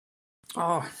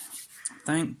Oh,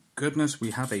 thank goodness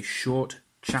we have a short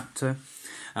chapter.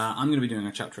 I'm going to be doing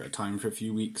a chapter at a time for a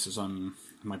few weeks as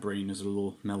my brain is a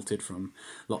little melted from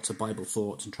lots of Bible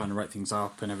thoughts and trying to write things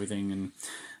up and everything. And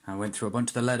I went through a bunch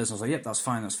of the letters and I was like, yep, that's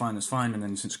fine. And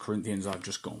then since Corinthians, I've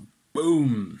just gone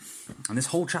boom. And this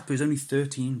whole chapter is only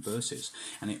 13 verses.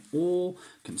 And it all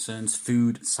concerns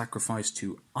food sacrificed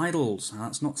to idols. And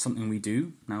that's not something we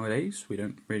do nowadays. We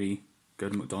don't really go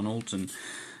to McDonald's and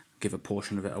give a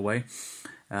portion of it away,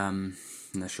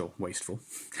 unless you're wasteful.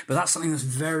 But that's something that's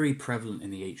very prevalent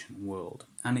in the ancient world.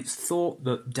 And it's thought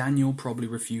that Daniel probably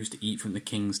refused to eat from the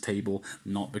king's table,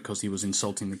 not because he was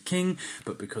insulting the king,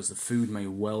 but because the food may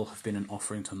well have been an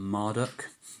offering to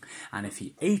Marduk. And if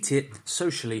he ate it,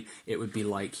 socially, it would be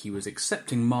like he was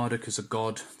accepting Marduk as a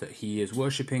god that he is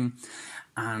worshipping,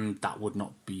 and that would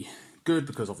not be good,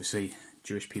 because obviously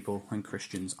Jewish people and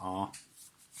Christians are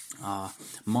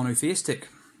monotheistic.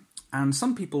 And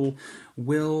some people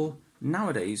will,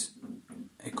 nowadays,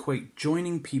 equate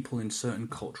joining people in certain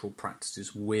cultural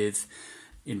practices with,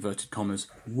 inverted commas,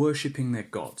 worshipping their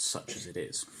gods, such as it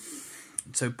is.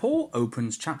 So Paul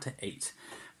opens chapter 8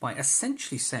 by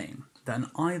essentially saying that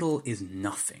an idol is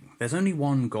nothing. There's only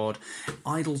one God.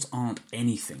 Idols aren't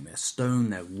anything. They're stone,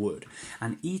 they're wood.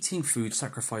 And eating food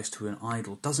sacrificed to an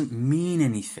idol doesn't mean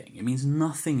anything. It means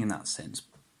nothing in that sense.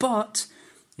 But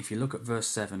if you look at verse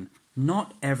 7,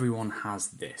 not everyone has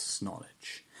this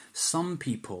knowledge. Some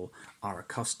people are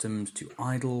accustomed to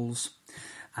idols,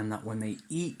 and that when they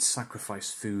eat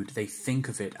sacrificed food, they think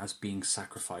of it as being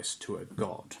sacrificed to a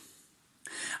god.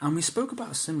 And we spoke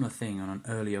about a similar thing on an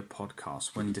earlier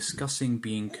podcast when discussing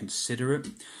being considerate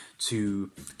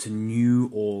to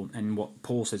new and what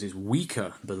Paul says is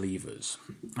weaker believers.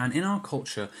 And in our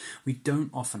culture, we don't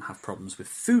often have problems with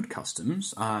food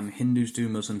customs. Hindus do,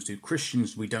 Muslims do,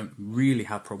 Christians, we don't really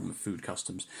have problem with food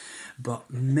customs, but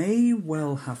may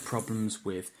well have problems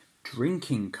with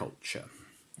drinking culture.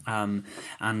 And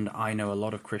I know a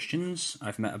lot of Christians.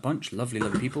 I've met a bunch, lovely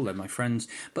people, they're my friends,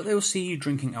 but they will see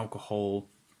drinking alcohol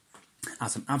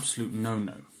as an absolute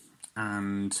no-no.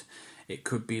 And it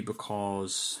could be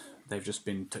because they've just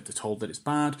been told that it's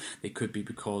bad. It could be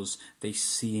because they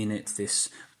see in it this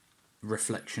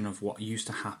reflection of what used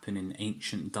to happen in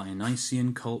ancient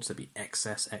Dionysian cults. There'd be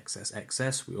excess.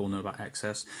 We all know about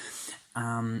excess.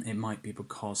 It might be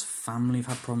because family have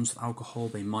had problems with alcohol.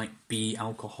 They might be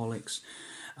alcoholics.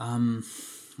 And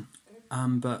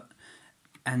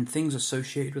things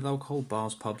associated with alcohol,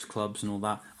 bars, pubs, clubs, and all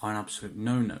that, are an absolute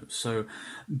no-no. So,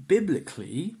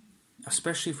 biblically,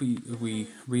 especially if we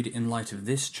read it in light of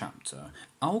this chapter,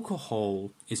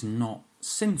 alcohol is not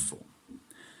sinful.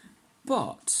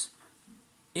 But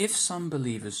if some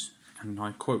believers, and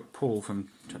I quote Paul from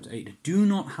chapter 8, do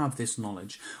not have this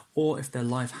knowledge, or if their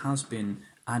life has been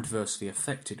adversely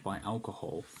affected by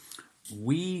alcohol,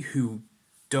 we who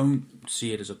don't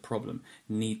see it as a problem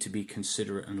need to be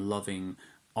considerate and loving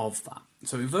of that.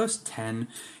 So in verse 10 it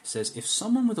says, if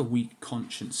someone with a weak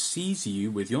conscience sees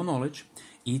you with your knowledge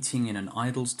eating in an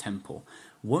idol's temple,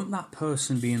 won't that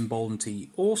person be emboldened to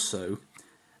eat also?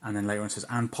 And then later on it says,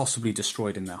 and possibly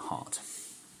destroyed in their heart.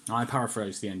 I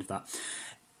paraphrase the end of that.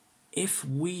 If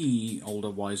we, older,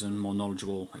 wiser, more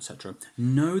knowledgeable, etc.,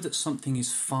 know that something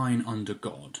is fine under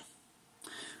God,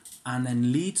 and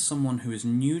then lead someone who is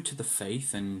new to the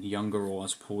faith and younger, or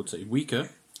as Paul would say, weaker,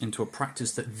 into a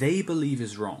practice that they believe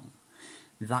is wrong,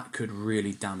 that could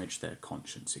really damage their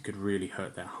conscience. It could really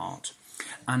hurt their heart.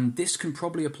 And this can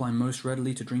probably apply most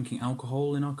readily to drinking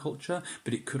alcohol in our culture,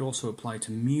 but it could also apply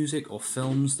to music or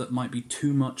films that might be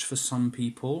too much for some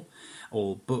people,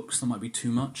 or books that might be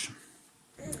too much.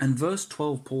 And verse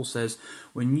 12, Paul says,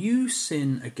 when you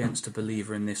sin against a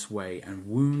believer in this way and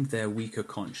wound their weaker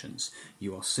conscience,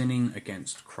 you are sinning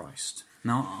against Christ.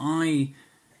 Now,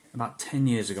 about 10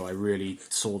 years ago, I really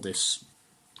saw this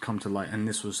come to light, and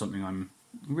this was something I'm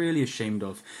really ashamed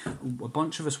of. A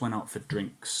bunch of us went out for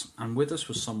drinks, and with us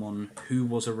was someone who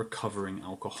was a recovering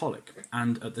alcoholic.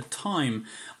 And at the time,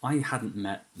 I hadn't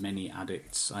met many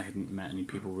addicts. I hadn't met any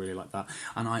people really like that.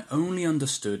 And I only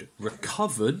understood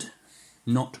recovered,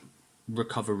 not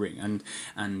recovering,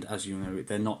 and as you know,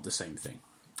 they're not the same thing.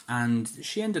 And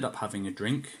she ended up having a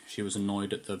drink. She was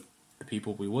annoyed at the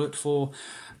people we worked for,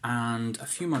 and a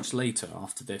few months later,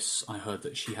 after this, I heard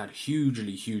that she had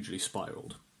hugely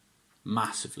spiraled,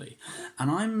 massively.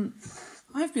 And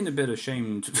I've been a bit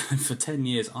ashamed. For 10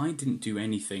 years, I didn't do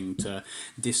anything to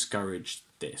discourage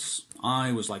this.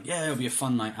 I was like, yeah, it'll be a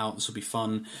fun night out, this will be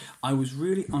fun. I was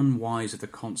really unwise of the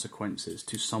consequences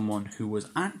to someone who was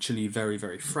actually very,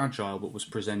 very fragile, but was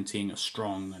presenting a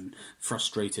strong and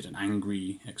frustrated and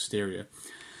angry exterior.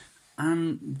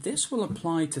 And this will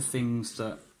apply to things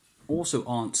that also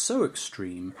aren't so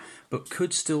extreme, but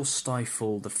could still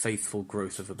stifle the faithful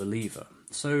growth of a believer.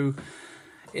 So,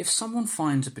 if someone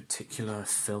finds a particular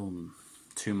film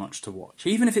too much to watch,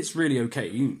 even if it's really okay,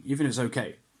 even if it's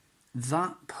okay,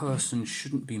 that person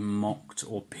shouldn't be mocked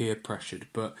or peer pressured,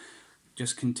 but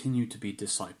just continue to be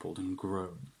discipled and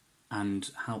grow, and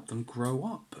help them grow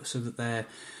up so that their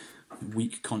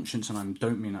weak conscience, and I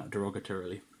don't mean that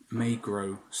derogatorily, may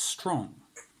grow strong.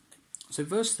 So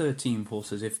verse 13, Paul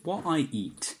says, if what I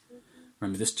eat,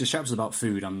 remember this chapter's about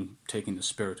food, I'm taking the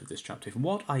spirit of this chapter, if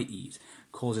what I eat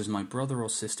causes my brother or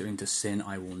sister into sin,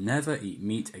 I will never eat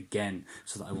meat again,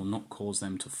 so that I will not cause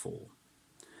them to fall.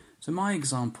 So my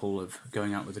example of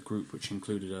going out with a group which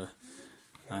included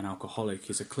an alcoholic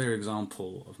is a clear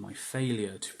example of my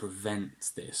failure to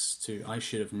prevent this. I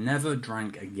should have never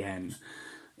drank again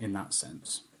in that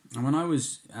sense. And when I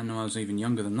was even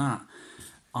younger than that,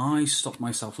 I stopped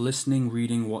myself listening,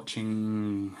 reading,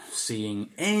 watching,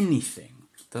 seeing anything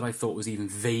that I thought was even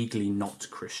vaguely not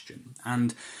Christian.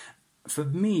 And for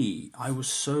me, I was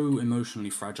so emotionally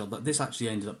fragile that this actually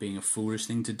ended up being a foolish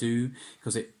thing to do,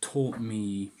 because it taught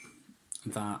me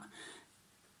that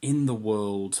in the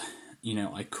world,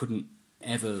 I couldn't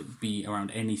ever be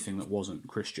around anything that wasn't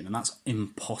Christian, and that's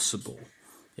impossible.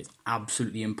 It's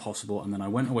absolutely impossible. And then I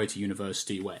went away to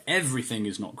university where everything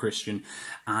is not Christian,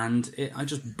 and I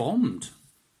just bombed.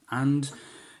 And,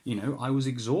 I was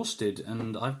exhausted,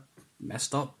 and I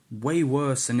messed up way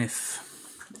worse than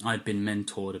if I'd been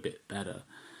mentored a bit better.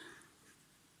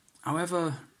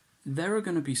 However, there are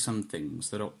going to be some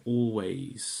things that are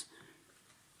always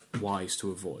wise to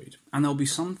avoid. And there'll be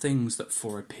some things that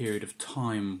for a period of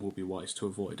time will be wise to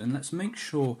avoid. And let's make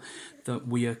sure that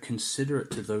we are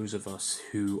considerate to those of us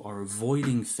who are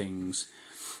avoiding things,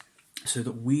 so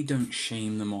that we don't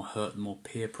shame them or hurt them or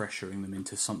peer pressuring them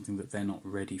into something that they're not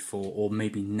ready for, or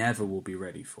maybe never will be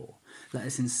ready for. Let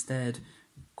us instead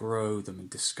grow them and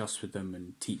discuss with them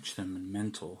and teach them and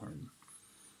mentor them.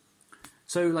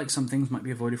 So, like, some things might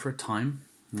be avoided for a time,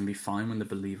 and be fine when the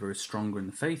believer is stronger in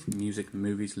the faith, music,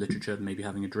 movies, literature, maybe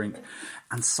having a drink.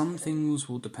 And some things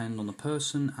will depend on the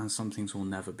person, and some things will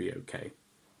never be okay.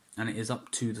 And it is up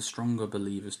to the stronger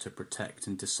believers to protect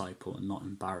and disciple and not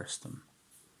embarrass them.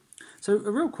 So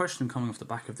a real question coming off the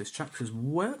back of this chapter is,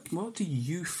 what do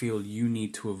you feel you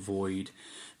need to avoid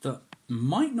that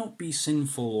might not be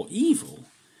sinful or evil,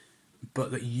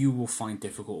 but that you will find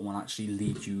difficult and will actually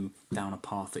lead you down a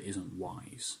path that isn't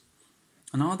wise?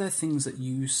 And are there things that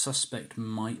you suspect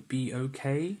might be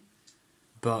okay,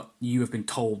 but you have been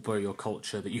told by your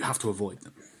culture that you have to avoid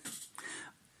them?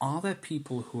 Are there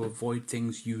people who avoid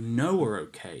things you know are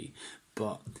okay,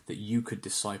 but that you could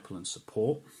disciple and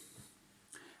support?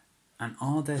 And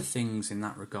are there things in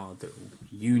that regard that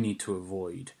you need to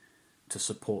avoid to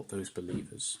support those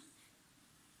believers?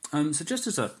 So just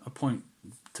as a point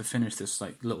to finish this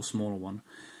little smaller one,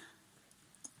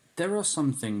 there are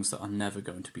some things that are never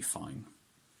going to be fine.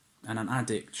 And an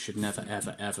addict should never,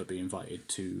 ever, ever be invited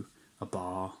to a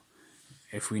bar.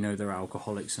 If we know there are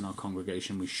alcoholics in our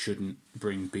congregation, we shouldn't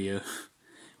bring beer.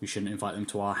 We shouldn't invite them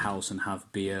to our house and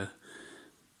have beer.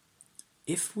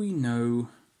 If we know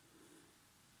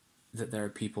that there are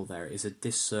people there, it is a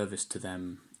disservice to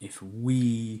them if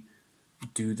we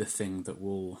do the thing that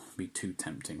will be too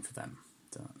tempting for them.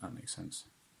 That makes sense.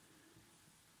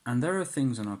 And there are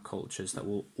things in our cultures that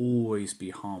will always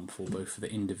be harmful, both for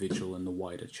the individual and the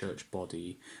wider church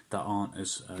body, that aren't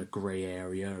as a grey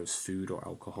area as food or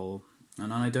alcohol.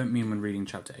 And I don't mean when reading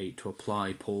chapter 8 to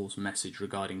apply Paul's message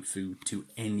regarding food to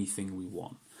anything we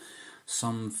want.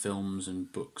 Some films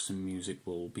and books and music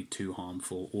will be too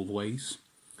harmful always,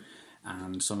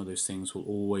 and some of those things will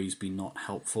always be not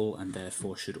helpful and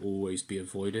therefore should always be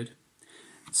avoided.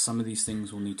 Some of these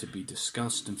things will need to be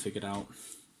discussed and figured out,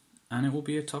 and it will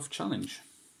be a tough challenge.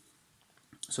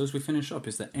 So as we finish up,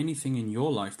 is there anything in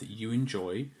your life that you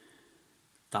enjoy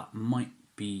that might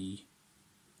be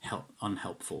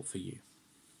unhelpful for you?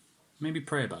 Maybe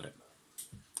pray about it.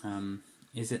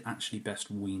 Is it actually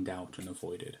best weaned out and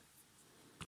avoided?